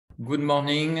good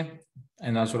morning,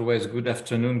 and as always, good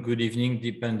afternoon, good evening,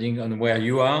 depending on where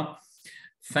you are.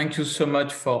 Thank you so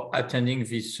much for attending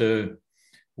this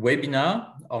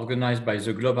webinar organized by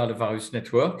the Global Virus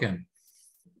Network.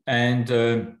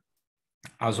 And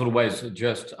as always,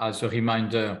 just as a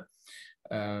reminder,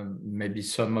 maybe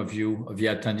some of you, the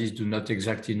attendees, do not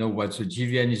exactly know what the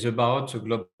GVN is about. The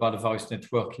Global Virus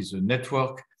Network is a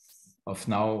network of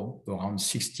now around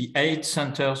 68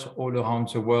 centers all around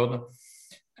the world.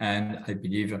 And I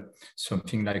believe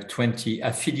something like 20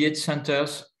 affiliate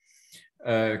centers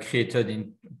created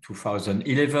in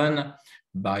 2011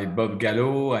 by Bob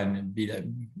Gallo and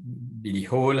Billy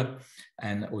Hall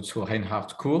and also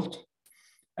Reinhard Kurt.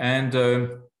 And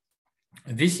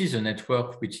this is a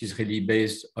network which is really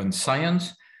based on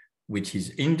science, which is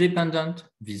independent,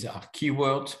 these are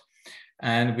keywords,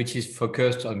 and which is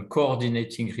focused on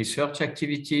coordinating research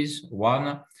activities,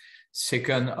 one,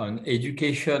 second, on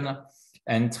education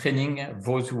and training.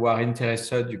 Those who are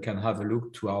interested, you can have a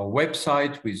look to our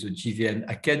website with the GVN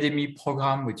Academy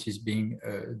program, which is being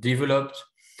developed,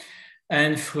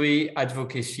 and free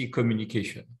advocacy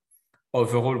communication.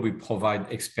 Overall, we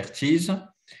provide expertise.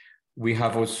 We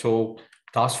have also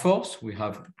task force. We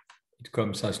have, it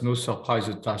comes as no surprise,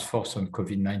 a task force on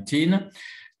COVID-19,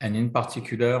 and in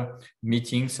particular,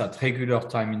 meetings at regular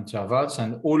time intervals.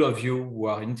 And all of you who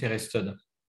are interested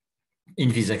in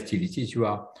these activities, you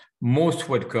are most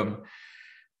welcome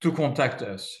to contact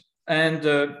us. And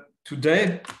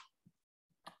today,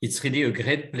 it's really a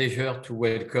great pleasure to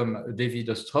welcome David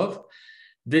Ostrov.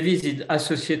 David is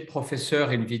Associate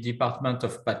Professor in the Department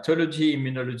of Pathology,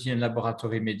 Immunology, and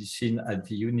Laboratory Medicine at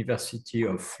the University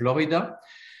of Florida.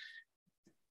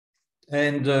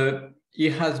 And he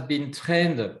has been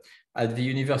trained at the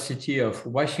University of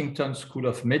Washington School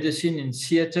of Medicine in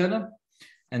Seattle,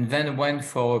 and then went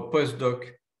for a postdoc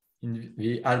in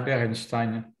the Albert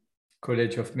Einstein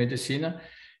College of Medicine.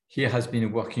 He has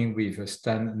been working with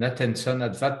Stan Nathenson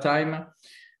at that time.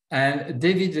 And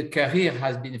David's career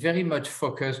has been very much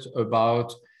focused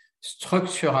about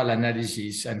structural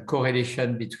analysis and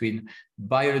correlation between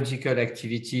biological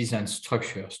activities and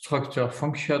structure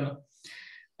function.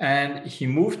 And he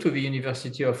moved to the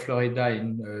University of Florida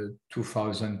in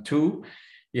 2002.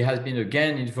 He has been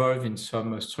again involved in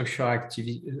some structural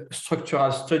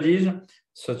studies,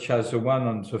 such as the one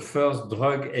on the first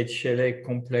drug HLA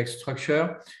complex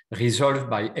structure resolved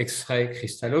by X-ray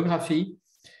crystallography.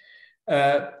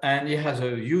 And he has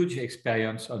a huge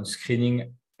experience on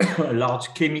screening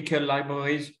large chemical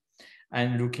libraries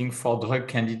and looking for drug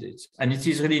candidates. And it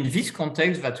is really in this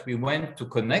context that we went to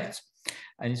connect.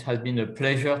 And it has been a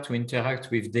pleasure to interact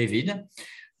with David,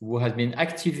 who has been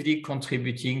actively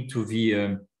contributing to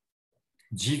the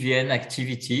GVN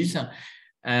activities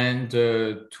and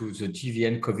to the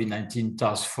GVN COVID-19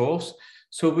 task force.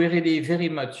 So we really very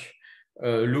much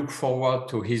look forward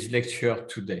to his lecture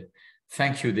today.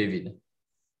 Thank you, David.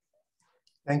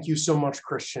 Thank you so much,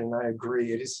 Christian. I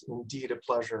agree. It is indeed a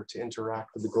pleasure to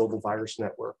interact with the Global Virus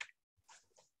Network.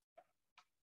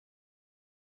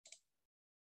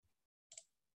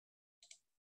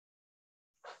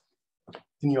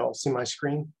 Can you all see my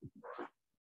screen?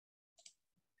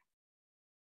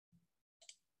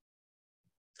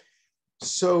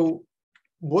 So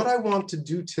what I want to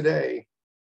do today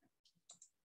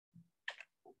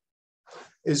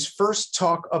is first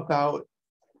talk about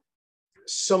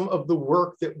some of the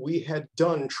work that we had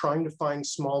done trying to find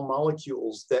small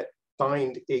molecules that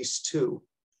bind ACE2,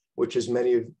 which as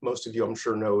most of you I'm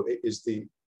sure know is the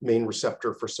main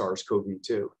receptor for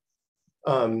SARS-CoV-2.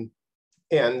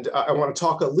 And I want to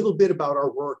talk a little bit about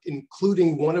our work,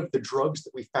 including one of the drugs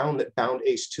that we found that bound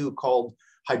ACE2 called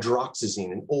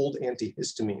hydroxyzine, an old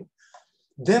antihistamine.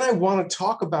 Then I want to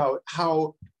talk about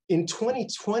how in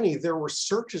 2020, there were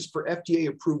searches for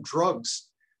FDA-approved drugs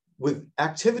with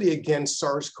activity against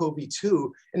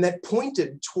SARS-CoV-2, and that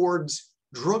pointed towards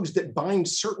drugs that bind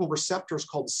certain receptors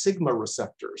called sigma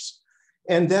receptors.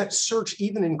 And that search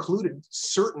even included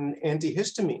certain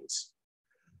antihistamines.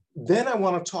 Then I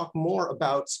want to talk more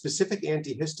about specific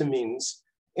antihistamines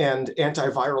and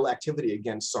antiviral activity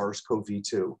against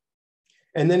SARS-CoV-2.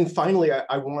 And then finally,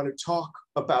 I want to talk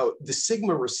about the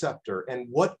sigma receptor and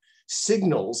what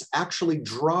signals actually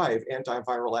drive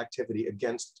antiviral activity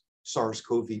against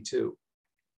SARS-CoV-2.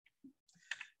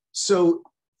 So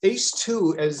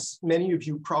ACE2, as many of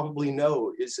you probably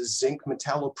know, is a zinc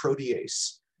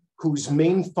metalloprotease whose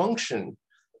main function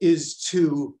is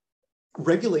to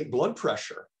regulate blood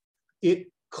pressure.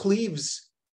 It cleaves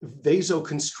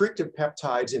vasoconstrictive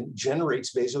peptides and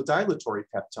generates vasodilatory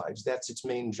peptides. That's its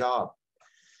main job.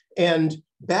 And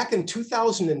back in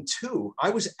 2002, I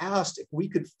was asked if we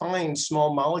could find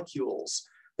small molecules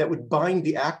that would bind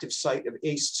the active site of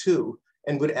ACE2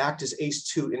 and would act as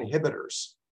ACE2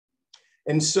 inhibitors.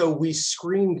 And so we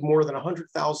screened more than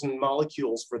 100,000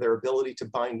 molecules for their ability to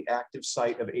bind the active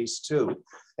site of ACE2,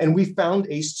 and we found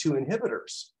ACE2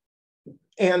 inhibitors.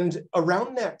 And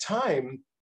around that time,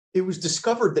 it was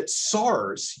discovered that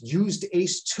SARS used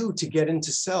ACE2 to get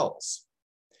into cells.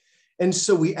 And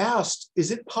so we asked, is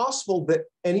it possible that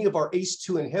any of our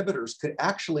ACE2 inhibitors could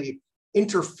actually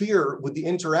interfere with the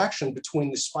interaction between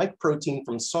the spike protein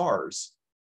from SARS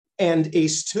and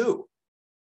ACE2?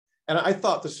 And I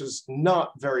thought this was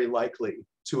not very likely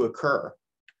to occur,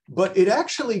 but it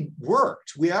actually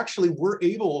worked. We actually were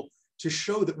able to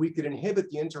show that we could inhibit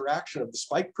the interaction of the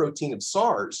spike protein of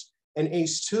SARS and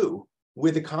ACE2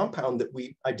 with a compound that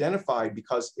we identified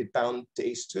because it bound to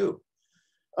ACE2.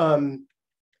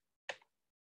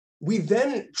 We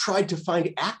then tried to find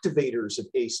activators of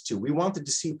ACE2. We wanted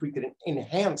to see if we could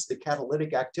enhance the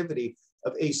catalytic activity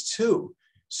of ACE2.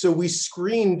 So we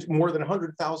screened more than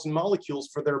 100,000 molecules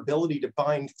for their ability to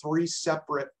bind 3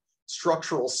 separate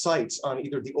structural sites on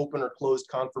either the open or closed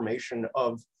conformation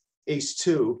of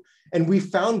ACE2. And we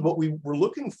found what we were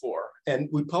looking for. And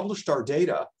we published our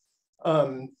data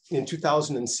in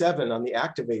 2007 on the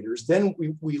activators. Then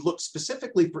we looked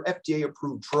specifically for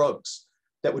FDA-approved drugs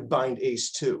that would bind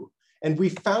ACE2. And we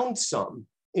found some,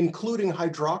 including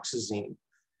hydroxyzine.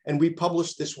 And we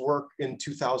published this work in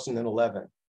 2011.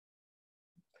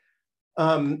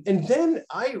 And then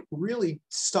I really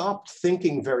stopped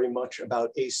thinking very much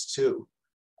about ACE2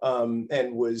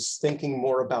 and was thinking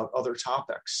more about other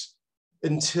topics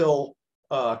until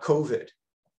COVID.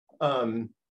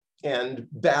 And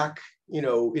back,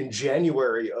 in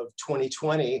January of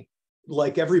 2020,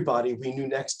 like everybody, we knew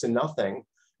next to nothing.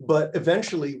 But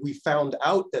eventually we found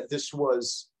out that this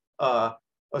was a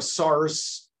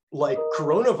SARS-like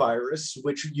coronavirus,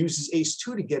 which uses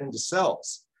ACE2 to get into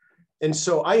cells. And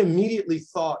so I immediately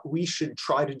thought we should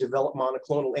try to develop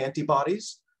monoclonal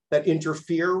antibodies that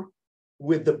interfere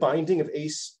with the binding of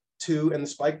ACE2 and the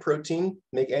spike protein,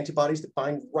 make antibodies that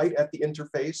bind right at the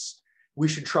interface. We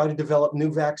should try to develop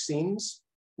new vaccines.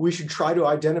 We should try to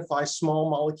identify small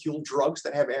molecule drugs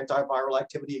that have antiviral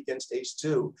activity against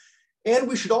ACE2. And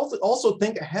we should also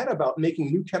think ahead about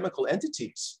making new chemical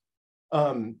entities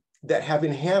that have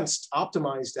enhanced,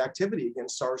 optimized activity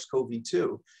against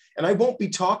SARS-CoV-2. And I won't be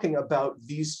talking about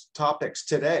these topics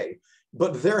today,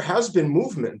 but there has been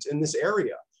movement in this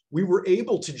area. We were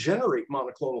able to generate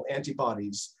monoclonal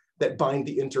antibodies that bind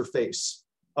the interface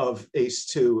of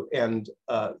ACE2 and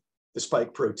the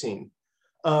spike protein.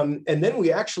 And then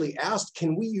we actually asked,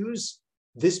 can we use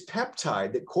this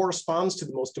peptide that corresponds to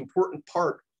the most important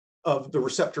part of the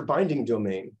receptor binding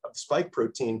domain of the spike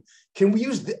protein? Can we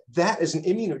use that as an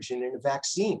immunogen in a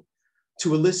vaccine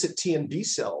to elicit T and B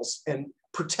cells and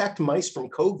protect mice from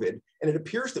COVID? And it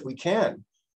appears that we can,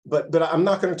 but I'm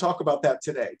not going to talk about that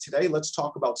today. Today, let's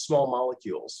talk about small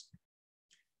molecules.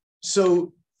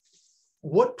 So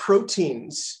what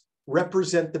proteins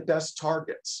represent the best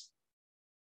targets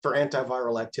for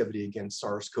antiviral activity against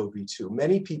SARS-CoV-2?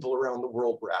 Many people around the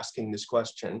world were asking this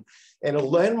question, and a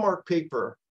landmark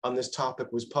paper on this topic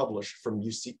was published from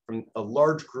a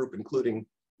large group, including,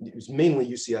 it was mainly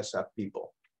UCSF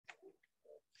people.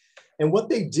 And what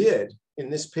they did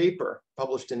in this paper,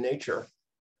 published in Nature,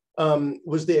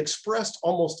 was they expressed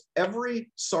almost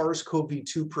every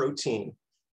SARS-CoV-2 protein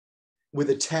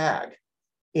with a tag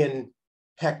in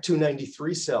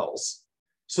HEC293 cells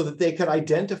so that they could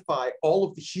identify all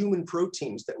of the human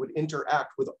proteins that would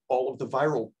interact with all of the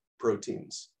viral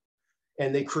proteins.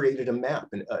 And they created a map,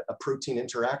 a protein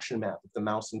interaction map of the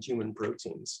mouse and human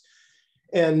proteins.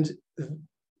 And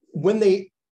when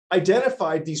they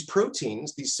identified these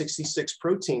proteins, these 66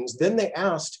 proteins, then they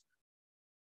asked,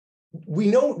 we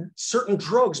know certain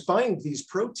drugs bind these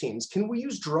proteins. Can we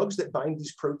use drugs that bind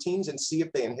these proteins and see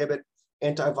if they inhibit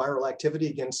antiviral activity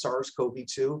against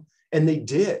SARS-CoV-2? And they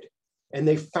did. And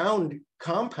they found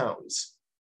compounds,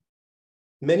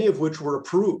 many of which were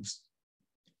approved,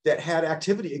 that had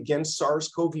activity against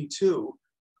SARS-CoV-2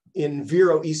 in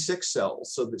Viro E6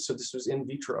 cells. So this was in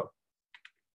vitro.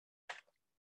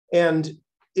 And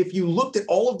if you looked at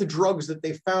all of the drugs that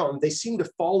they found, they seemed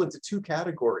to fall into 2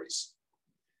 categories.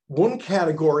 One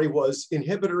category was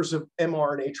inhibitors of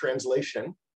mRNA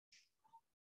translation,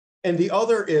 and the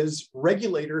other is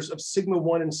regulators of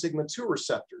sigma-1 and sigma-2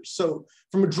 receptors. So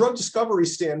from a drug discovery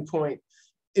standpoint,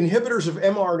 inhibitors of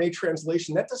mRNA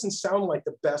translation, that doesn't sound like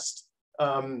the best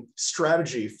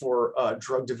strategy for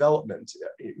drug development,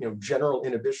 general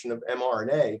inhibition of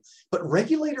mRNA. But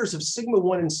regulators of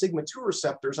sigma-1 and sigma-2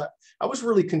 receptors, I was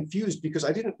really confused because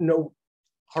I didn't know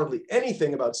hardly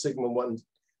anything about sigma-1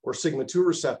 or sigma-2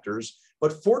 receptors.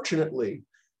 But fortunately,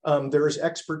 there is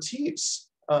expertise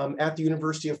at the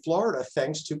University of Florida,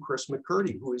 thanks to Chris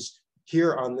McCurdy, who is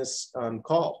here on this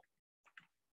call.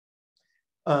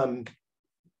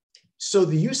 So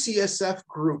the UCSF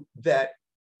group that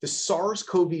the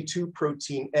SARS-CoV-2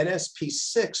 protein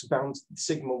NSP6 bound the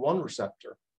sigma-1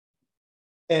 receptor,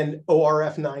 and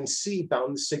ORF9C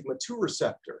bound the sigma-2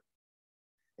 receptor.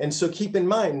 And so keep in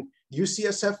mind,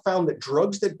 UCSF found that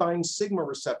drugs that bind sigma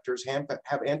receptors have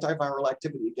antiviral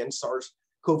activity against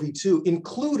SARS-CoV-2,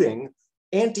 including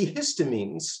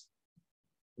antihistamines,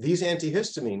 these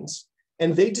antihistamines,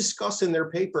 and they discuss in their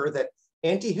paper that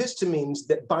antihistamines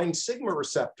that bind sigma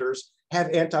receptors have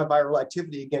antiviral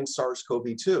activity against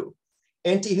SARS-CoV-2.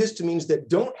 Antihistamines that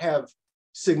don't have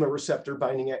sigma receptor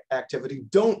binding activity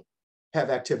don't have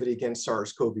activity against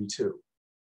SARS-CoV-2.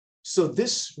 So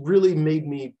this really made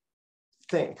me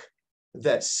think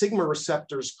that sigma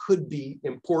receptors could be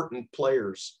important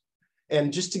players.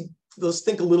 And let's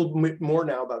think a little bit more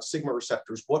now about sigma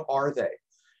receptors. What are they?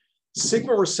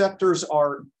 Sigma receptors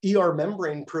are ER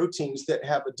membrane proteins that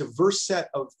have a diverse set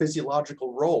of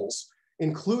physiological roles,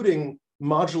 including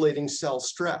modulating cell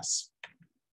stress.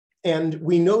 And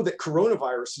we know that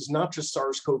coronaviruses, not just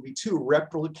SARS-CoV-2,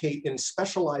 replicate in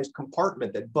specialized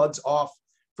compartment that buds off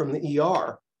from the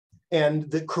ER.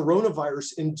 And the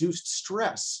coronavirus-induced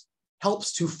stress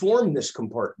helps to form this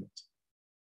compartment.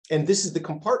 And this is the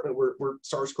compartment where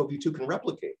SARS-CoV-2 can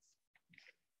replicate.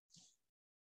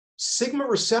 Sigma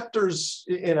receptors,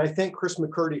 and I thank Chris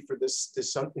McCurdy for this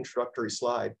introductory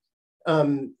slide.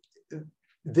 Sigma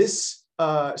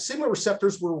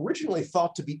receptors were originally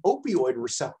thought to be opioid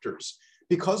receptors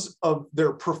because of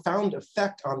their profound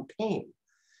effect on pain,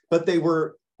 but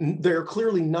they're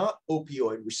clearly not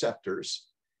opioid receptors.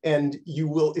 And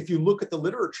if you look at the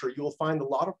literature, you will find a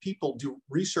lot of people do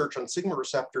research on sigma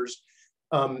receptors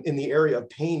in the area of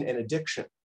pain and addiction,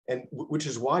 and which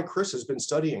is why Chris has been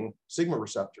studying sigma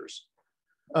receptors.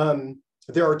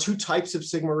 There are two types of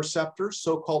sigma receptors,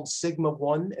 so-called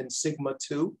sigma-1 and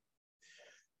sigma-2.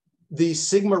 The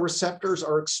sigma receptors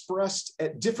are expressed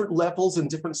at different levels in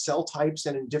different cell types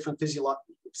and in different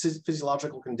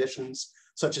physiological conditions,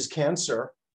 such as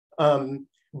cancer.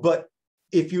 But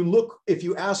if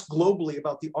you ask globally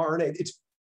about the RNA, it's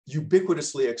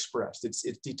ubiquitously expressed. It's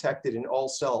detected in all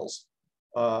cells,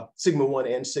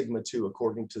 sigma-1 and sigma-2,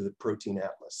 according to the Protein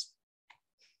Atlas.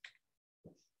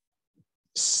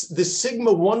 The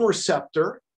sigma-1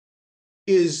 receptor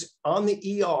is on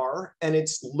the ER, and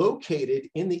it's located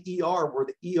in the ER where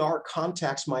the ER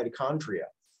contacts mitochondria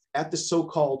at the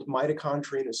so-called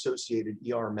mitochondrion-associated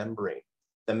ER membrane,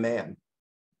 the MAM.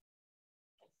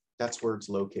 That's where it's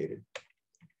located.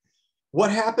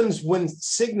 What happens when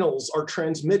signals are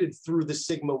transmitted through the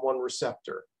sigma-1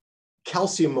 receptor?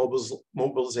 Calcium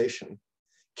mobilization.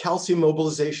 Calcium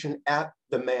mobilization at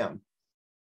the MAM.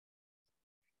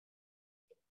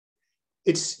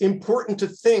 It's important to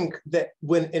think that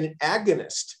when an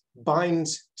agonist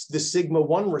binds the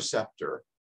sigma-1 receptor,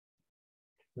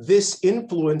 this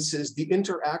influences the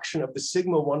interaction of the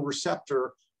sigma-1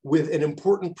 receptor with an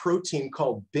important protein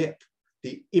called BIP,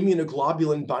 the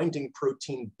immunoglobulin binding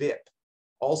protein BIP,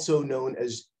 also known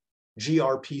as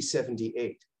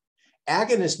GRP78.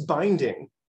 Agonist binding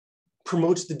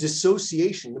promotes the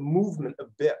dissociation, the movement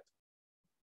of BIP.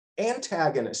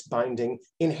 Antagonist binding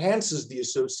enhances the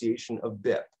association of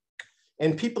BIP.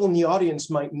 And people in the audience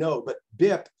might know, but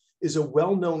BIP is a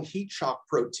well-known heat shock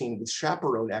protein with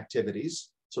chaperone activities.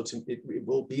 So it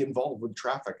will be involved with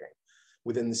trafficking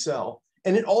within the cell.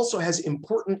 And it also has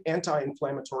important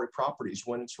anti-inflammatory properties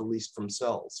when it's released from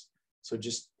cells. So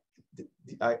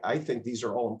I think these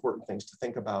are all important things to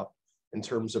think about in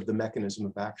terms of the mechanism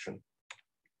of action.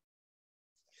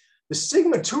 The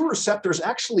sigma-2 receptors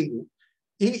actually,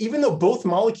 even though both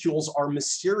molecules are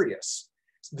mysterious,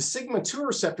 the sigma-2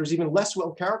 receptor is even less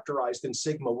well characterized than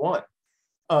sigma-1.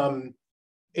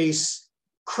 A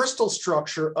crystal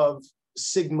structure of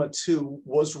sigma-2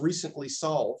 was recently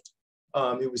solved.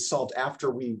 It was solved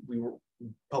after we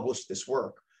published this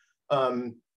work.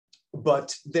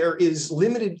 But there is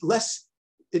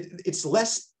it's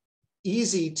less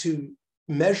easy to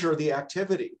measure the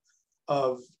activity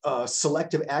of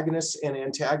selective agonists and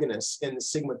antagonists in the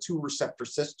sigma-2 receptor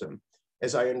system,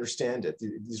 as I understand it.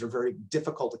 These are very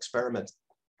difficult experiments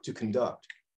to conduct.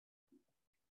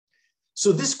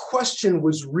 So this question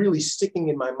was really sticking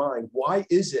in my mind. Why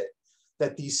is it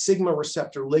that these sigma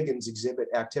receptor ligands exhibit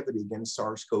activity against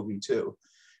SARS-CoV-2.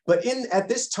 But at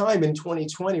this time in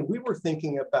 2020, we were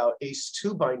thinking about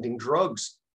ACE2 binding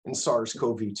drugs in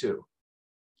SARS-CoV-2.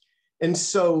 And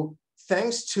so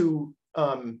thanks to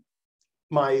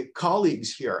my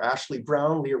colleagues here, Ashley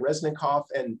Brown, Leah Resnikoff,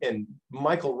 and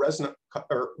Mike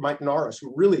Norris,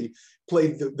 who really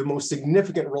played the most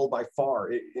significant role by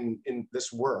far in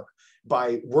this work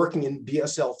by working in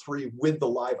BSL-3 with the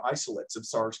live isolates of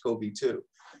SARS-CoV-2.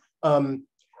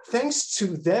 Thanks to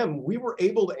them, we were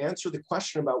able to answer the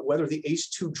question about whether the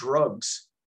ACE2 drugs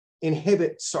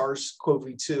inhibit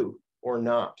SARS-CoV-2 or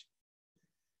not.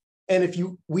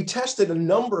 And we tested a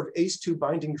number of ACE2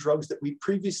 binding drugs that we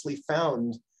previously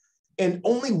found, and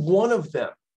only one of them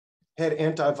had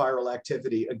antiviral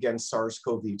activity against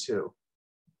SARS-CoV-2.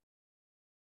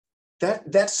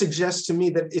 That suggests to me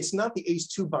that it's not the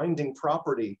ACE2 binding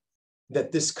property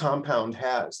that this compound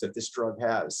has, that this drug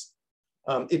has.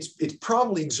 It's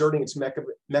probably exerting its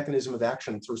mechanism of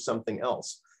action through something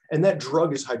else, and that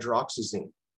drug is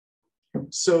hydroxyzine.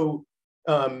 So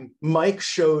Mike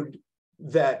showed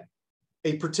that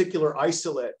a particular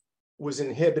isolate was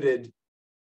inhibited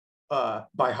by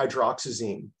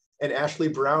hydroxyzine, and Ashley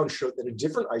Brown showed that a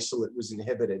different isolate was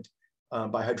inhibited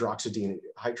by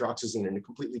hydroxyzine in a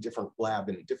completely different lab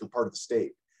in a different part of the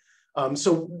state.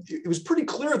 So it was pretty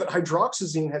clear that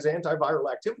hydroxyzine has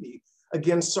antiviral activity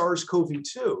against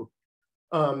SARS-CoV-2.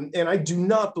 And I do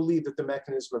not believe that the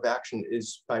mechanism of action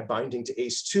is by binding to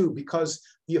ACE2, because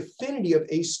the affinity of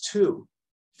ACE2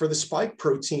 for the spike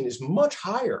protein is much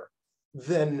higher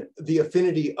than the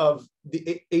affinity of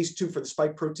the ACE2 for the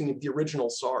spike protein of the original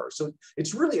SARS. So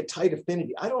it's really a tight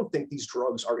affinity. I don't think these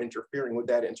drugs are interfering with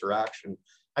that interaction.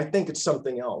 I think it's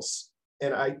something else,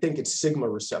 and I think it's sigma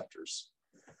receptors.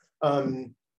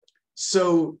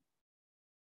 So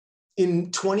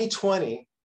in 2020,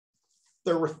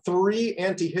 there were 3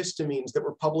 antihistamines that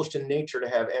were published in Nature to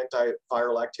have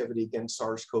antiviral activity against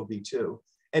SARS-CoV-2,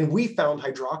 and we found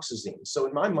hydroxyzine. So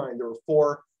in my mind, there were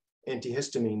 4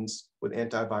 antihistamines with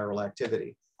antiviral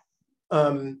activity.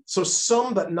 So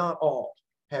some, but not all,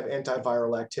 have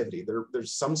antiviral activity.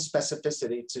 There's some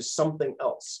specificity to something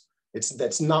else.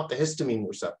 That's not the histamine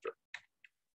receptor.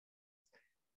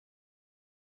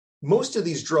 Most of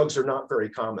these drugs are not very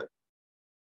common,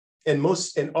 and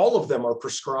all of them are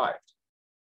prescribed.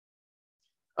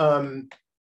 And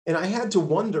I had to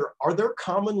wonder, are there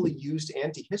commonly used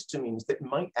antihistamines that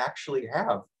might actually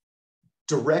have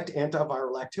direct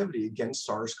antiviral activity against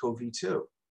SARS-CoV-2?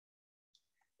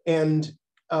 And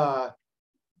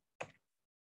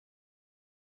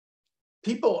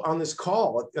people on this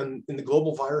call in the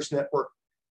Global Virus Network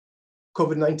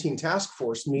COVID-19 Task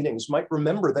Force meetings might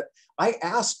remember that I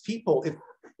asked people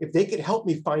if they could help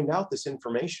me find out this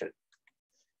information.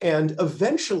 And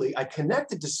eventually I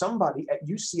connected to somebody at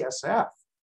UCSF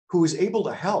who was able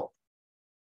to help,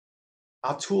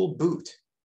 Atul Boot.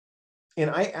 And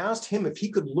I asked him if he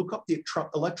could look up the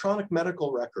electronic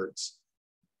medical records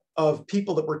of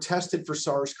people that were tested for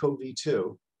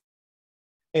SARS-CoV-2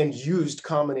 and used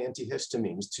common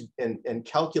antihistamines and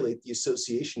calculate the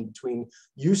association between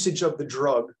usage of the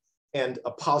drug and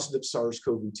a positive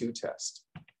SARS-CoV-2 test.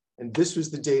 And this was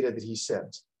the data that he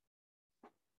sent.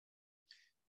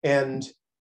 And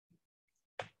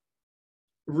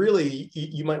really,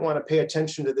 you might want to pay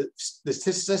attention to the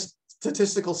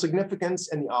statistical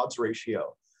significance and the odds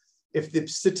ratio. If the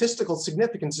statistical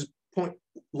significance is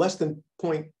less than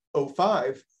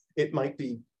 0.05, it might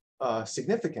be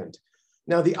significant.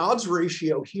 Now, the odds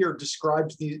ratio here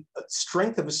describes the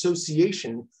strength of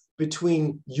association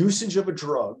between usage of a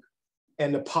drug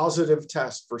and a positive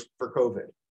test for COVID.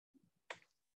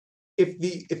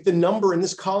 If the number in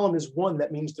this column is 1,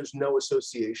 that means there's no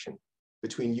association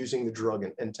between using the drug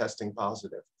and testing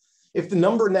positive. If the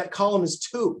number in that column is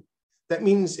 2, that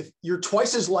means if you're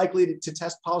twice as likely to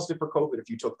test positive for COVID if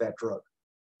you took that drug.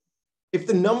 If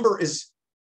the number is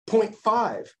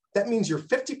 0.5, that means you're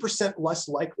 50% less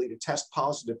likely to test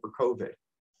positive for COVID.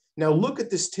 Now look at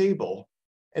this table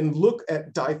and look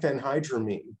at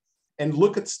diphenhydramine and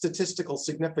look at statistical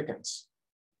significance.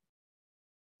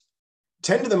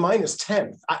 10 to the minus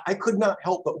 10th. I could not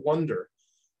help but wonder,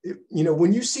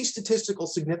 when you see statistical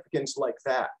significance like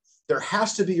that, there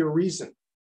has to be a reason.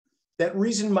 That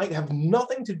reason might have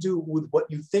nothing to do with what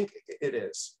you think it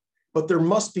is, but there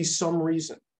must be some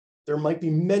reason. There might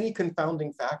be many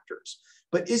confounding factors,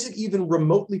 but is it even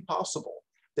remotely possible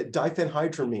that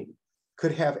diphenhydramine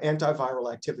could have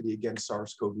antiviral activity against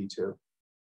SARS-CoV-2?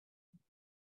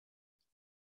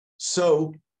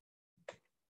 So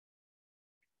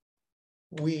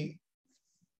we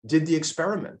did the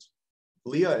experiment,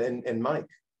 Leah and Mike.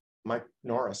 Mike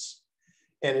Norris.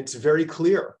 And it's very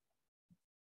clear.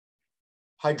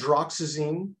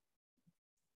 Hydroxyzine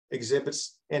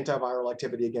exhibits antiviral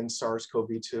activity against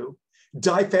SARS-CoV-2.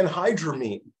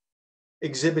 Diphenhydramine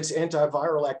exhibits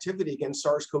antiviral activity against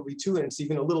SARS-CoV-2, and it's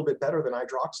even a little bit better than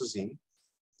hydroxyzine.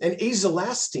 And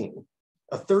azolastine,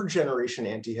 a third-generation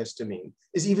antihistamine,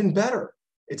 is even better.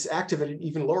 It's active at an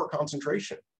even lower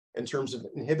concentration in terms of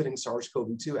inhibiting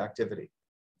SARS-CoV-2 activity.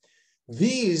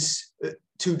 These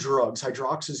two drugs,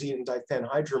 hydroxyzine and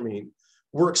diphenhydramine,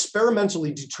 were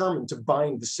experimentally determined to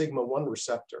bind the sigma-1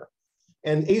 receptor.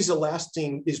 And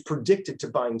azolastine is predicted to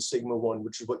bind sigma-1,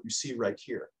 which is what you see right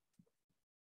here.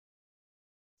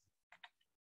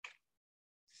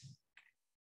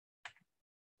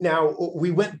 Now,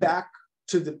 we went back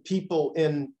to the people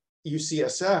in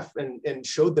UCSF and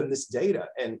showed them this data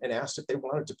and asked if they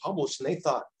wanted to publish, and they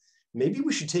thought, maybe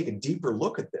we should take a deeper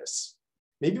look at this.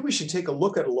 Maybe we should take a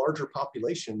look at a larger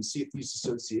population and see if these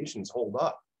associations hold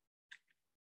up.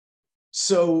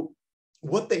 So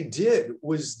what they did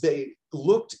was they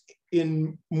looked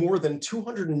in more than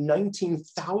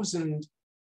 219,000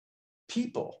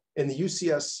 people in the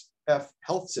UCSF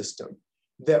health system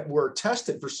that were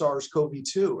tested for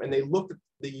SARS-CoV-2, and they looked at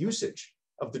the usage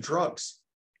of the drugs.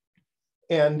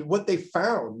 And what they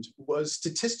found was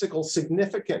statistical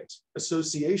significant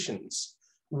associations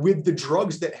with the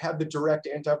drugs that had the direct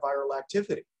antiviral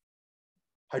activity: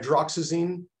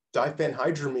 hydroxyzine,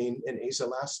 diphenhydramine, and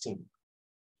azolastine.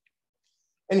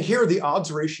 And here the odds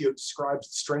ratio describes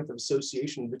the strength of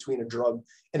association between a drug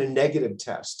and a negative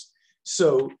test.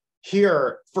 So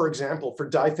here, for example, for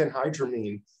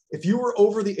diphenhydramine, if you were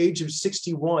over the age of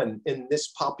 61 in this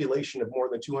population of more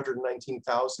than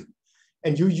 219,000,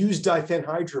 and you used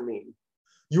diphenhydramine,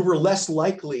 you were less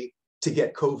likely to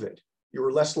get COVID. You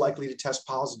were less likely to test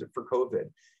positive for COVID.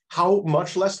 How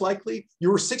much less likely?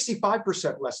 You were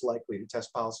 65% less likely to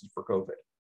test positive for COVID.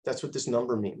 That's what this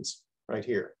number means right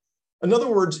here. In other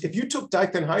words, if you took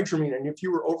diphenhydramine and if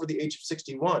you were over the age of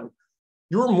 61,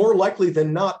 you were more likely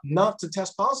than not to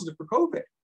test positive for COVID.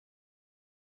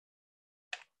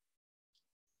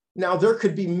 Now, there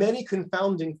could be many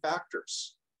confounding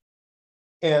factors.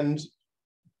 And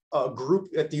a group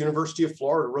at the University of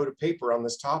Florida wrote a paper on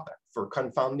this topic for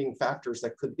confounding factors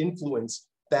that could influence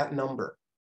that number.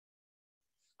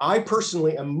 I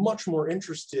personally am much more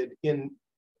interested in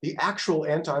the actual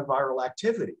antiviral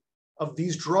activity of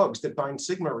these drugs that bind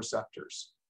sigma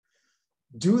receptors.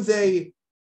 Do they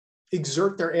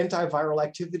exert their antiviral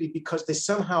activity because they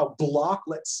somehow block,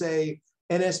 let's say,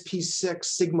 NSP6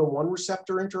 sigma-1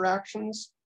 receptor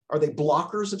interactions? Are they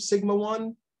blockers of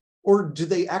sigma-1? Or do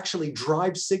they actually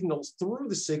drive signals through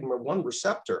the sigma-1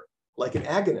 receptor like an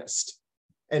agonist?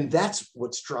 And that's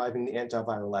what's driving the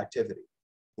antiviral activity.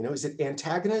 You know, is it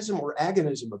antagonism or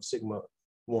agonism of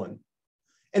sigma-1?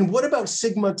 And what about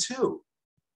sigma-2?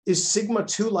 Is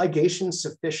sigma-2 ligation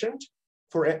sufficient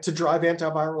to drive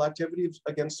antiviral activity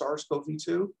against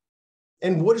SARS-CoV-2?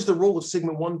 And what is the role of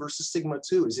sigma-1 versus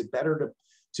sigma-2? Is it better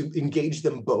to engage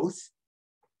them both?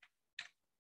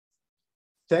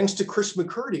 Thanks to Chris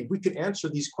McCurdy, we can answer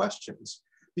these questions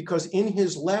because in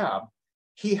his lab,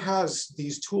 he has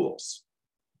these tools.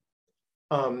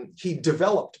 He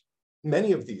developed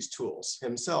many of these tools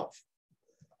himself.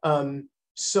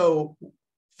 So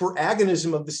for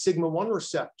agonism of the sigma-1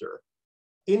 receptor,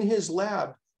 in his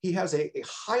lab, he has a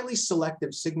highly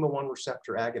selective sigma-1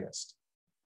 receptor agonist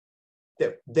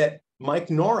that Mike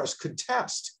Norris could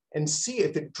test and see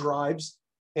if it drives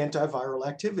antiviral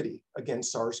activity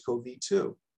against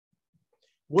SARS-CoV-2.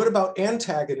 What about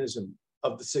antagonism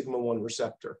of the sigma-1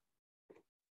 receptor?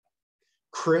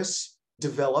 Chris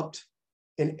developed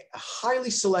a highly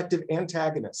selective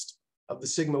antagonist of the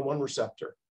sigma-1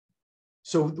 receptor.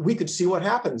 So we could see what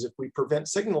happens if we prevent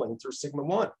signaling through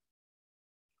sigma-1.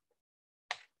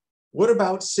 What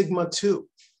about sigma-2?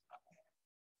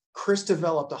 Chris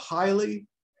developed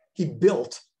he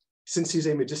built, since he's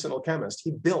a medicinal chemist,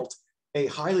 he built a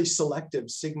highly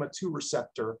selective sigma-2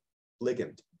 receptor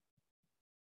ligand.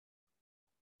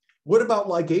 What about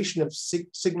ligation of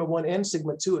sigma-1 and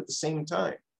sigma-2 at the same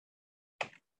time?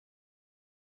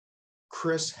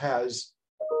 Chris has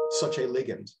such a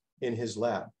ligand in his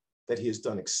lab that he has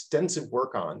done extensive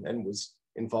work on and was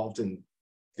involved in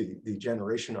the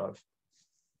generation of.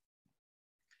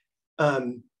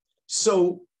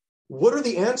 So what are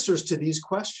the answers to these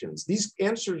questions? These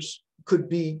answers could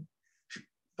be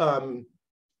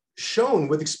shown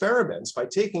with experiments by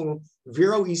taking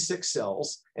Viro E6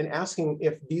 cells and asking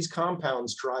if these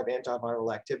compounds drive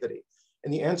antiviral activity.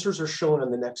 And the answers are shown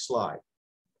on the next slide.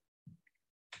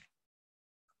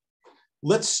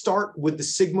 Let's start with the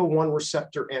sigma-1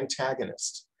 receptor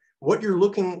antagonist. What you're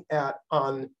looking at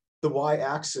on the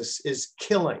y-axis is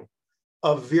killing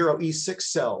of Vero E6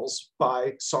 cells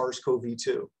by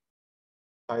SARS-CoV-2,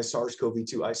 by a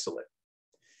SARS-CoV-2 isolate.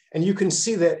 And you can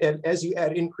see that as you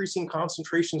add increasing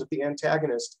concentrations of the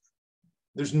antagonist,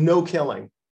 there's no killing.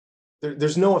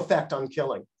 There's no effect on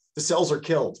killing. The cells are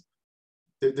killed.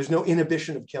 There's no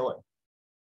inhibition of killing.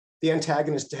 The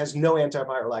antagonist has no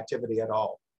antiviral activity at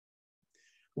all.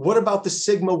 What about the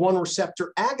sigma-1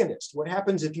 receptor agonist? What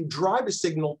happens if you drive a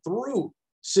signal through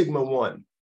sigma-1?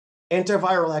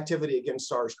 Antiviral activity against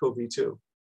SARS-CoV-2.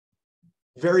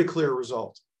 Very clear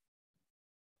result.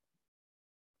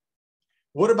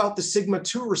 What about the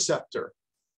sigma-2 receptor?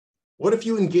 What if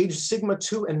you engage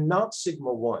sigma-2 and not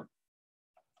sigma-1?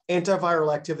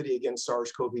 Antiviral activity against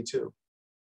SARS-CoV-2.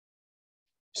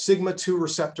 Sigma-2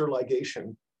 receptor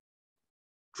ligation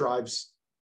drives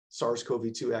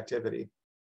SARS-CoV-2 activity.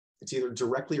 It's either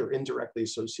directly or indirectly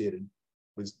associated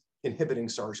with inhibiting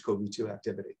SARS-CoV-2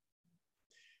 activity.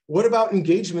 What about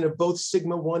engagement of both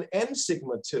sigma-1 and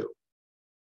sigma-2?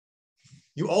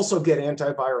 You also get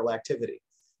antiviral activity.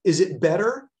 Is it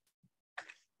better?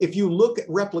 If you look at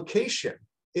replication,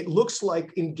 it looks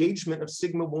like engagement of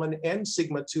sigma-1 and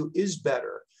sigma-2 is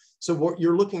better. So what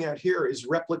you're looking at here is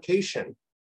replication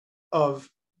of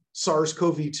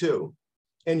SARS-CoV-2,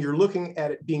 and you're looking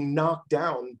at it being knocked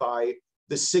down by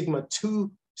the sigma-2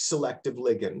 selective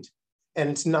ligand, and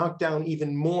it's knocked down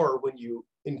even more when you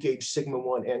engage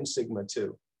sigma-1 and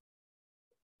sigma-2.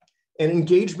 And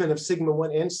engagement of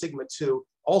sigma-1 and sigma-2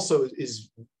 also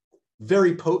is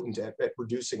very potent at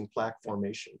reducing plaque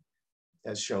formation,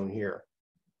 as shown here.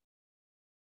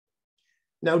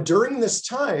 Now, during this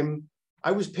time,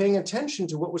 I was paying attention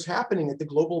to what was happening at the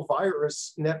Global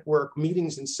Virus Network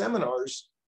meetings and seminars,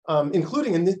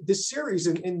 including in this series,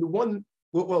 in the one,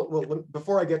 well,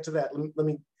 before I get to that, let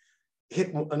me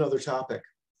hit another topic.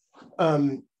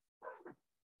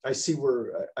 I see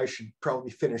where I should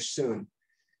probably finish soon.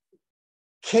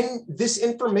 Can this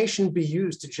information be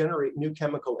used to generate new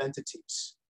chemical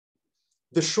entities?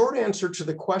 The short answer to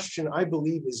the question, I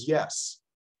believe, is yes.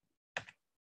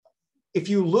 If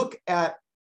you look at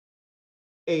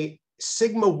a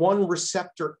sigma-1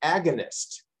 receptor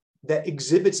agonist that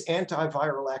exhibits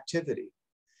antiviral activity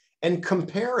and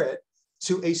compare it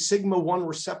to a sigma-1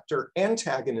 receptor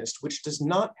antagonist, which does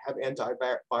not have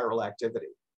antiviral activity,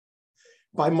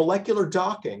 by molecular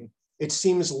docking, it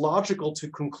seems logical to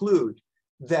conclude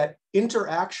that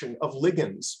interaction of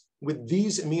ligands with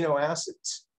these amino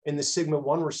acids in the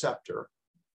sigma-1 receptor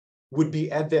would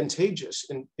be advantageous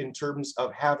in terms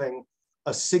of having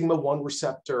a sigma-1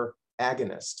 receptor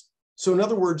agonist. So in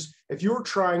other words, if you're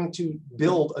trying to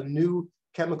build a new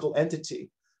chemical entity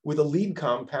with a lead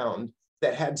compound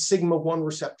that had sigma-1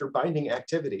 receptor binding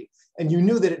activity, and you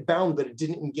knew that it bound, but it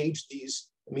didn't engage these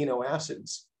amino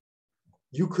acids,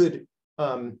 you could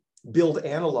build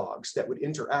analogs that would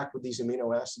interact with these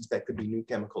amino acids that could be new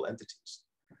chemical entities.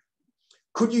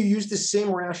 Could you use the same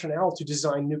rationale to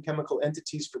design new chemical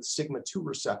entities for the sigma-2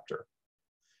 receptor?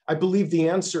 I believe the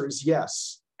answer is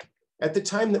yes. At the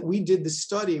time that we did the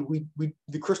study,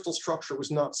 the crystal structure was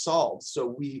not solved.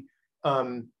 So we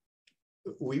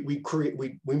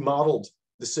modeled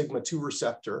the sigma-2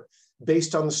 receptor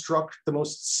based on the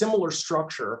most similar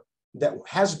structure that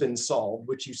has been solved,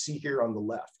 which you see here on the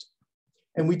left.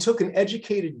 And we took an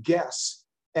educated guess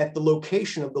at the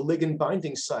location of the ligand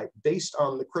binding site based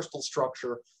on the crystal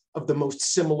structure of the most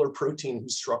similar protein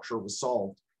whose structure was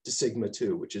solved to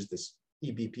sigma-2, which is this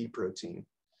EBP protein.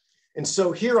 And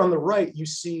so here on the right, you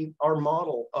see our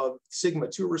model of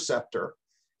sigma-2 receptor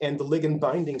and the ligand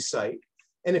binding site.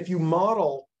 And if you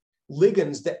model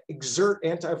ligands that exert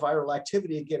antiviral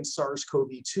activity against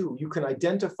SARS-CoV-2, you can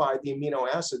identify the amino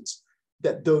acids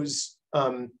that those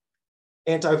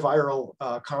antiviral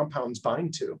compounds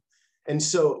bind to. And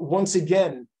so once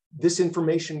again, this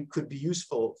information could be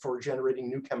useful for generating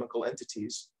new chemical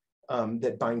entities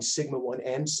that bind sigma-1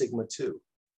 and sigma-2.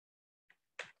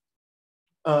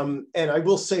 And I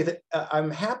will say that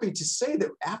I'm happy to say that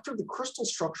after the crystal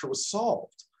structure was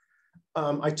solved,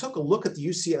 I took a look at the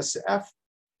UCSF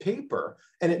paper,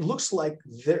 and it looks like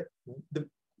the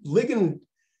ligand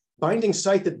binding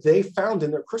site that they found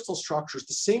in their crystal structure is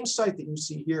the same site that you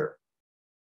see here.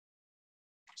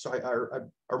 So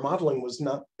our modeling was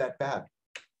not that bad.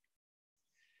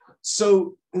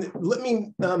 So let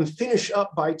me finish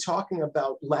up by talking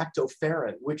about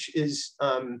lactoferrin, which is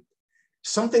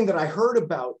something that I heard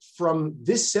about from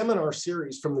this seminar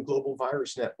series from the Global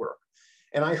Virus Network.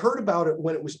 And I heard about it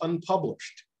when it was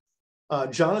unpublished.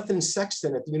 Jonathan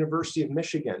Sexton at the University of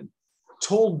Michigan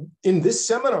told in this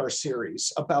seminar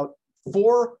series about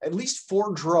at least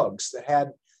four drugs that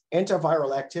had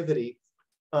antiviral activity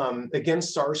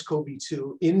against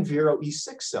SARS-CoV-2 in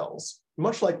ViroE6 cells,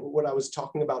 much like what I was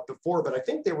talking about before, but I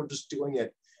think they were just doing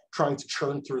it, trying to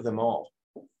churn through them all,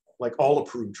 like all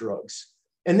approved drugs.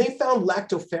 And they found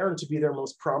lactoferrin to be their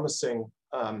most promising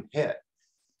hit.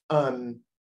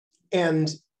 And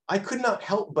I could not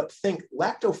help but think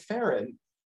lactoferrin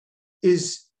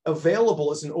is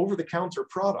available as an over-the-counter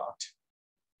product,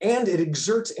 and it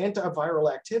exerts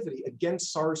antiviral activity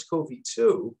against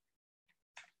SARS-CoV-2.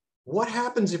 What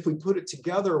happens if we put it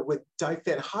together with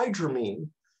diphenhydramine,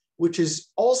 which is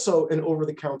also an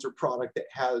over-the-counter product that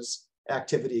has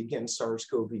activity against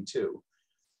SARS-CoV-2?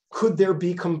 Could there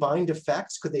be combined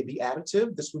effects? Could they be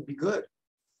additive? This would be good.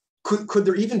 Could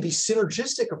there even be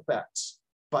synergistic effects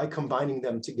by combining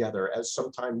them together, as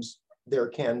sometimes there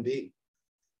can be?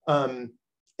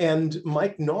 And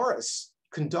Mike Norris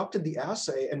conducted the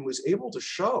assay and was able to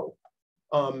show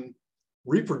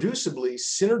reproducibly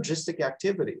synergistic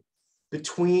activity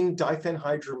between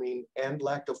diphenhydramine and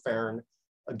lactoferrin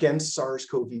against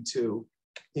SARS-CoV-2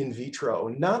 in vitro,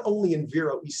 not only in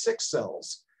ViroE6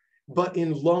 cells, but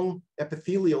in lung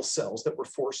epithelial cells that were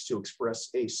forced to express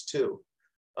ACE2.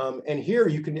 And here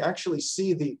you can actually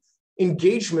see the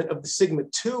engagement of the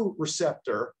sigma-2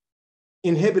 receptor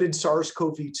inhibited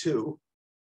SARS-CoV-2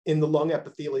 in the lung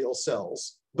epithelial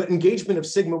cells, but engagement of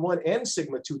sigma-1 and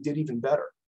sigma-2 did even better.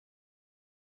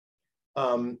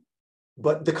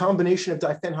 But the combination of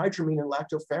diphenhydramine and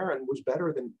lactoferrin was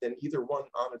better than either one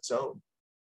on its own.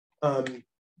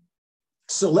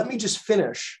 So let me just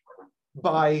finish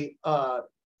by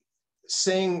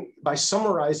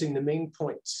summarizing the main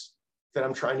points that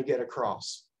I'm trying to get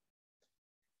across.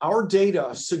 Our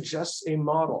data suggests a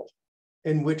model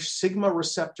in which sigma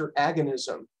receptor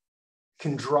agonism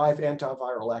can drive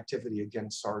antiviral activity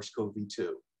against SARS-CoV-2.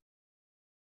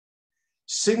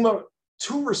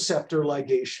 Sigma-2 receptor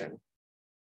ligation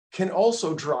can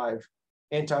also drive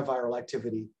antiviral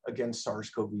activity against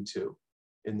SARS-CoV-2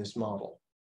 in this model.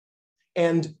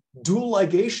 And dual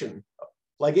ligation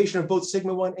of both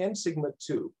sigma-1 and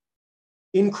sigma-2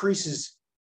 increases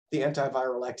the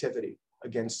antiviral activity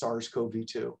against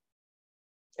SARS-CoV-2.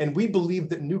 And we believe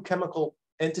that new chemical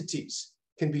entities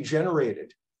can be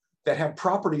generated that have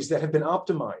properties that have been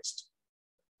optimized,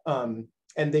 and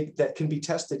that can be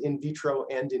tested in vitro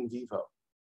and in vivo.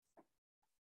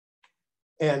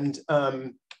 And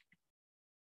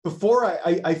before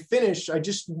I finish, I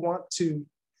just want to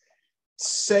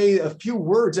say a few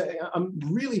words. I'm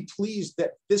really pleased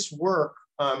that this work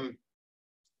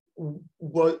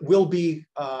will be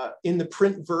in the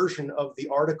print version of the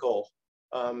article,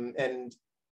 and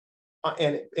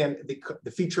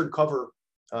the featured cover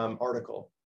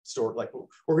article. So like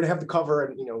we're going to have the cover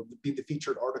and be the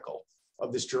featured article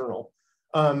of this journal.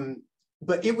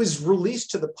 But it was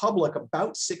released to the public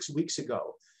about 6 weeks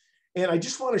ago. And I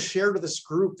just want to share to this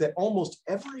group that almost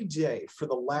every day for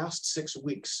the last 6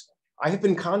 weeks, I have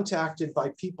been contacted by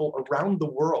people around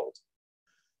the world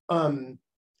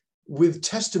with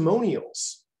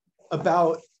testimonials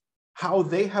about how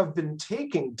they have been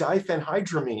taking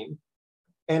diphenhydramine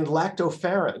and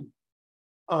lactoferrin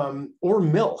or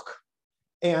milk.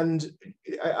 And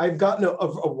I've gotten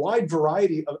a wide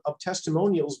variety of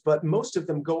testimonials, but most of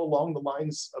them go along the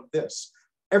lines of this.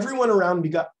 Everyone around me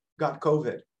got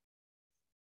COVID.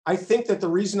 I think that the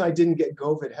reason I didn't get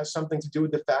COVID has something to do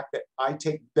with the fact that I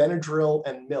take Benadryl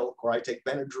and milk, or I take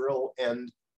Benadryl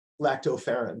and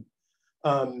lactoferrin.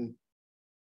 And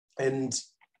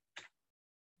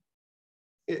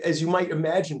as you might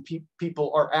imagine,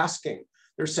 people are asking,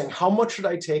 they're saying, how much should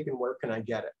I take and where can I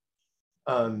get it?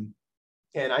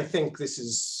 And I think this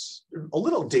is a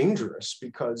little dangerous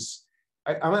because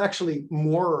I'm actually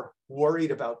more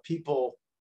worried about people,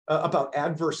 about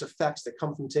adverse effects that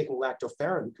come from taking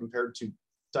lactoferrin compared to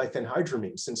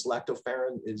diphenhydramine. Since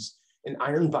lactoferrin is an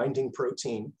iron-binding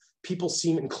protein, people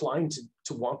seem inclined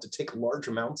to want to take large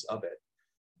amounts of it.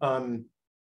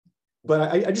 But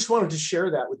I just wanted to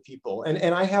share that with people.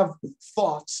 And I have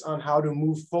thoughts on how to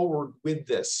move forward with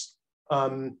this.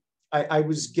 I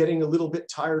was getting a little bit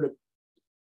tired of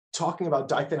talking about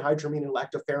diphenhydramine and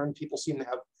lactoferrin. People seem to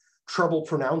have trouble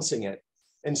pronouncing it.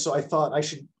 And so I thought I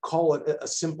should call it a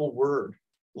simple word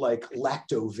like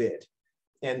lactovid.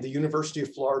 And the University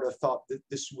of Florida thought that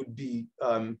this would be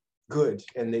good,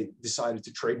 and they decided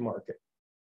to trademark it.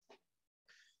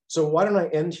 So why don't I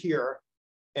end here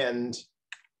and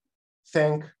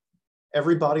thank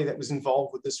everybody that was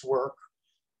involved with this work,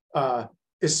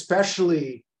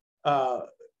 especially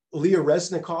Leah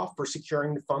Resnikoff for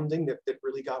securing the funding that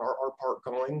really got our part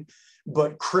going,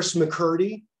 but Chris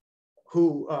McCurdy,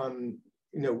 who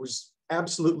was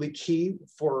absolutely key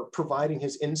for providing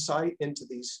his insight into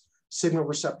these signal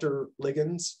receptor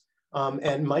ligands,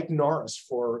 and Mike Norris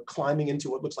for climbing into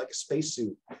what looks like a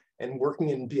spacesuit and working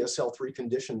in BSL-3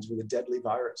 conditions with a deadly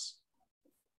virus.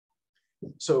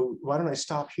 So why don't I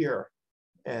stop here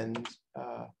and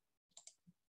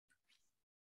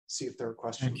see if there are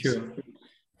questions. Thank you.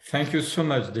 Thank you so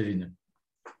much, David.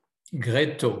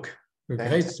 Great talk.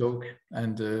 Great talk,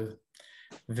 and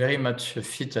very much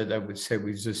fitted, I would say,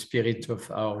 with the spirit of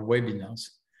our webinars.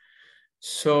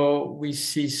 So we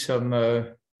see some, well,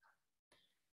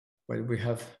 we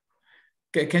have,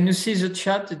 can you see the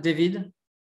chat, David?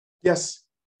 Yes.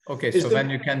 Okay, so then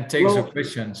you can take the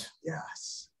questions.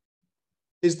 Yes.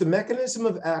 Is the mechanism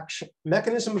of action,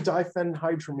 mechanism of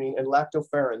diphenhydramine and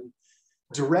lactoferrin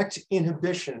direct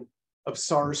inhibition of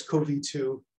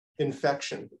SARS-CoV-2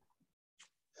 infection?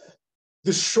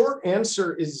 The short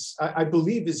answer is, I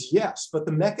believe, is yes, but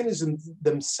the mechanisms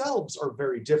themselves are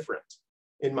very different,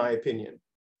 in my opinion.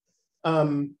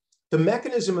 The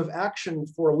mechanism of action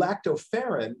for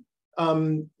lactoferrin,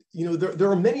 you know,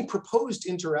 there are many proposed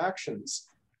interactions.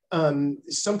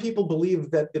 Some people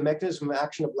believe that the mechanism of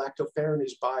action of lactoferrin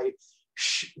is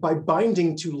by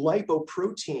binding to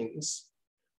lipoproteins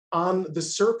on the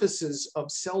surfaces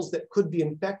of cells that could be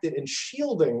infected and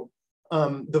shielding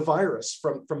the virus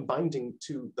from binding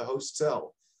to the host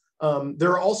cell.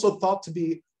 There are also thought to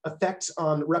be effects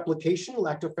on replication.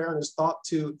 Lactoferrin is thought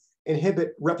to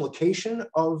inhibit replication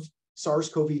of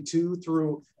SARS-CoV-2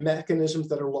 through mechanisms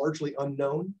that are largely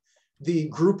unknown. The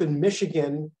group in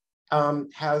Michigan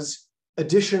has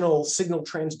additional signal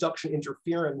transduction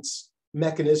interference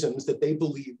mechanisms that they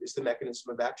believe is the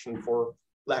mechanism of action for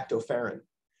lactoferrin.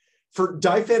 For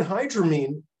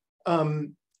diphenhydramine,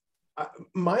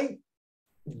 my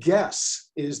guess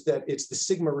is that it's the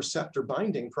sigma receptor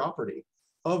binding property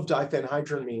of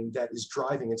diphenhydramine that is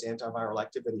driving its antiviral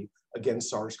activity against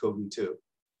SARS-CoV-2.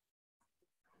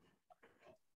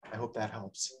 I hope that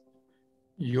helps.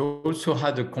 You also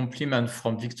had a compliment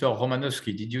from Victor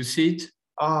Romanowski. Did you see it?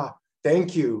 Ah,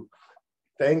 thank you.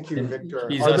 Thank you, Victor.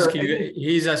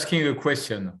 He's asking a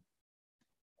question.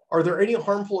 Are there any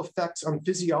harmful effects on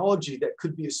physiology that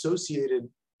could be associated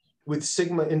with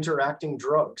sigma interacting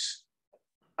drugs?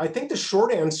 I think the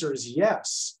short answer is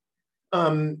yes.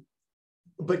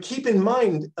 But keep in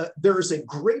mind, there is a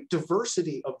great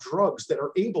diversity of drugs that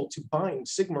are able to bind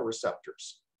sigma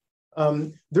receptors.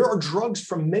 There are drugs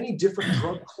from many different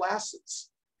drug classes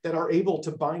that are able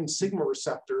to bind sigma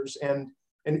receptors.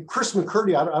 And Chris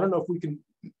McCurdy, I don't know if we can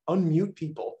unmute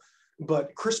people,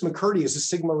 but Chris McCurdy is a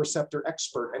sigma receptor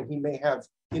expert, and he may have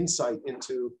insight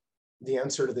into the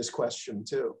answer to this question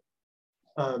too.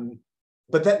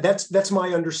 But that's my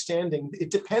understanding.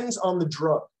 It depends on the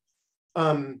drug.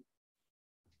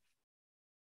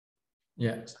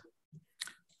 Yeah,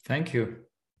 thank you.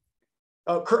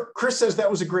 Chris says that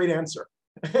was a great answer.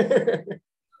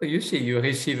 You see, you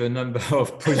receive a number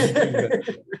of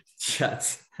positive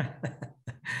chats.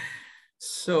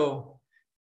 So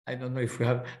I don't know if we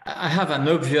have, I have an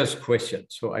obvious question.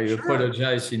 So I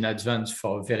apologize in advance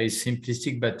for very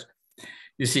simplistic, but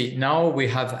you see, now we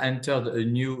have entered a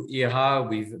new era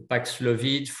with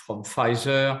Paxlovid from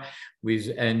Pfizer,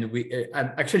 and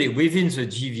actually within the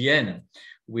GVN,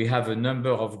 we have a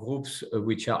number of groups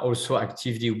which are also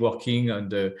actively working on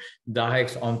the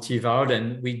direct antiviral,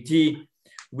 and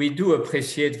we do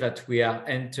appreciate that we are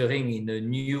entering in a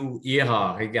new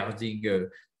era regarding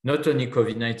not only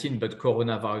COVID-19, but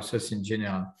coronaviruses in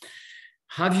general.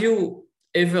 Have you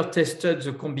ever tested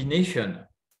the combination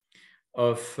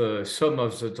of some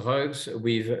of the drugs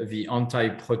with the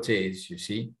anti-protease, you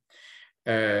see?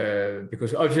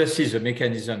 Because obviously the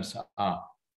mechanisms are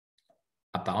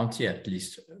apparently at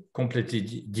least completely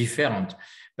different,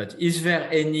 but is there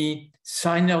any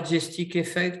synergistic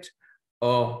effect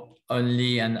or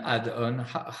only an add-on?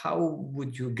 How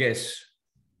would you guess?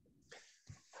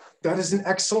 That is an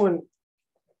excellent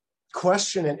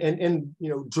question and you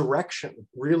know, direction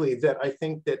really that I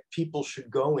think that people should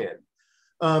go in.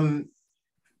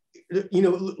 You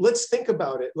know, let's think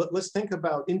about it. Let's think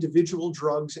about individual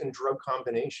drugs and drug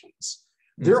combinations.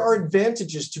 There are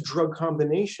advantages to drug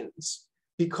combinations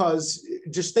because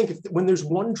just think, when there's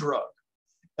one drug,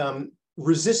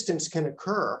 resistance can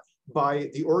occur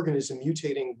by the organism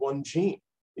mutating one gene.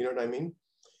 You know what I mean?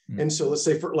 And so let's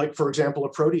say for example, a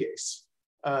protease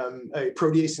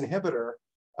inhibitor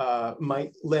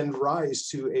might lend rise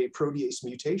to a protease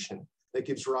mutation that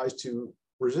gives rise to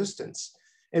resistance,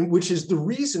 and which is the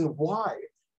reason why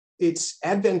it's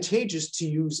advantageous to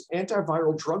use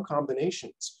antiviral drug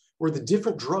combinations where the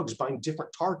different drugs bind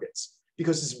different targets.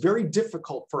 because it's very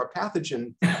difficult for a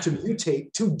pathogen to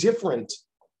mutate two different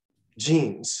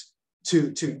genes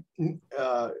to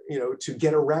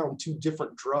get around two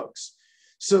different drugs.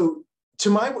 So to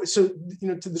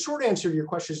the short answer to your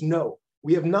question is no,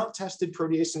 we have not tested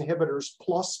protease inhibitors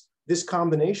plus this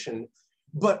combination,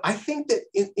 but I think that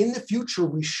in the future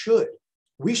we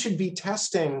should be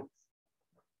testing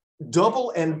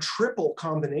double and triple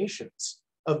combinations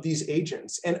of these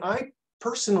agents. And I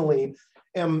personally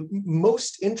am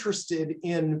most interested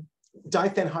in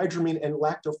diphenhydramine and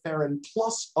lactoferrin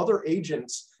plus other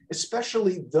agents,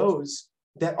 especially those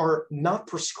that are not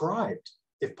prescribed,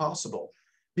 if possible.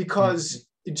 Because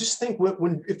just think,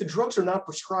 if the drugs are not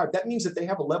prescribed, that means that they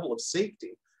have a level of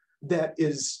safety that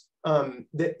is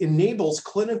that enables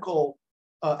clinical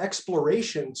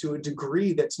exploration to a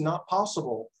degree that's not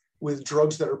possible with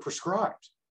drugs that are prescribed.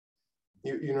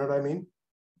 You know what I mean?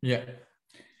 Yeah,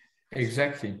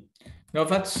 exactly. No,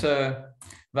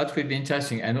 that will be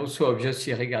interesting. And also,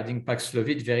 obviously, regarding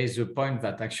Paxlovid, there is a point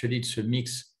that actually it's a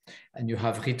mix, and you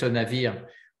have ritonavir,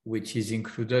 which is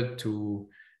included to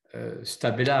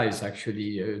stabilize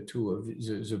actually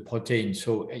the protein.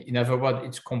 So in other words,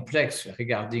 it's complex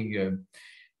regarding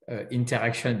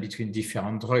interaction between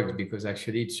different drugs, because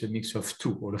actually it's a mix of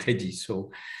two already.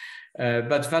 So,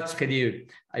 but that's really,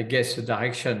 I guess, a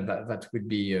direction that will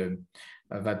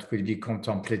be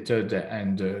contemplated,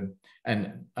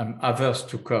 and others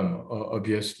to come,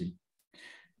 obviously.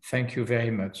 Thank you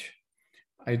very much.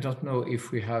 I don't know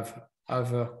if we have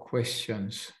other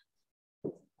questions.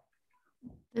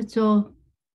 That's all.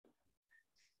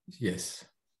 Yes.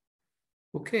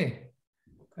 Okay.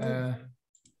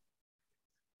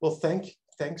 Well, thanks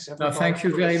everybody. No, thank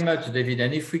you very much, David.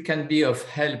 And if we can be of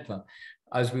help,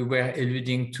 as we were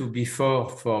alluding to before,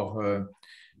 for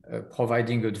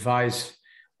providing advice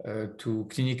to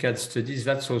clinical studies,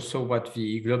 that's also what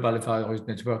the Global Virus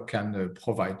Network can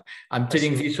provide. I'm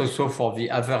telling this also for the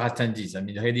other attendees. I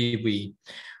mean, really,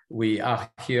 we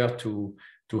are here to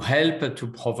help, to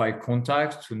provide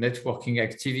contacts, to networking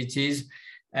activities.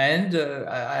 And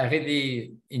I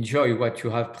really enjoy what you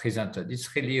have presented.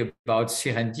 It's really about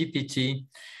serendipity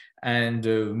and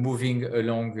moving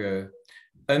along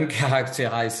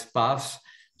uncharacterized paths.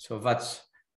 So that's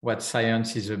what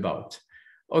science is about.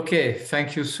 Okay,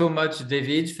 thank you so much,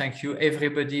 David. Thank you,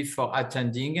 everybody, for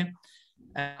attending.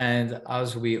 And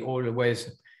as we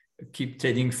always keep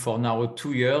telling for now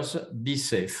 2 years, be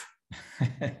safe.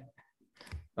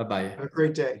 Bye-bye. Have a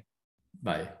great day.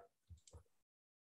 Bye.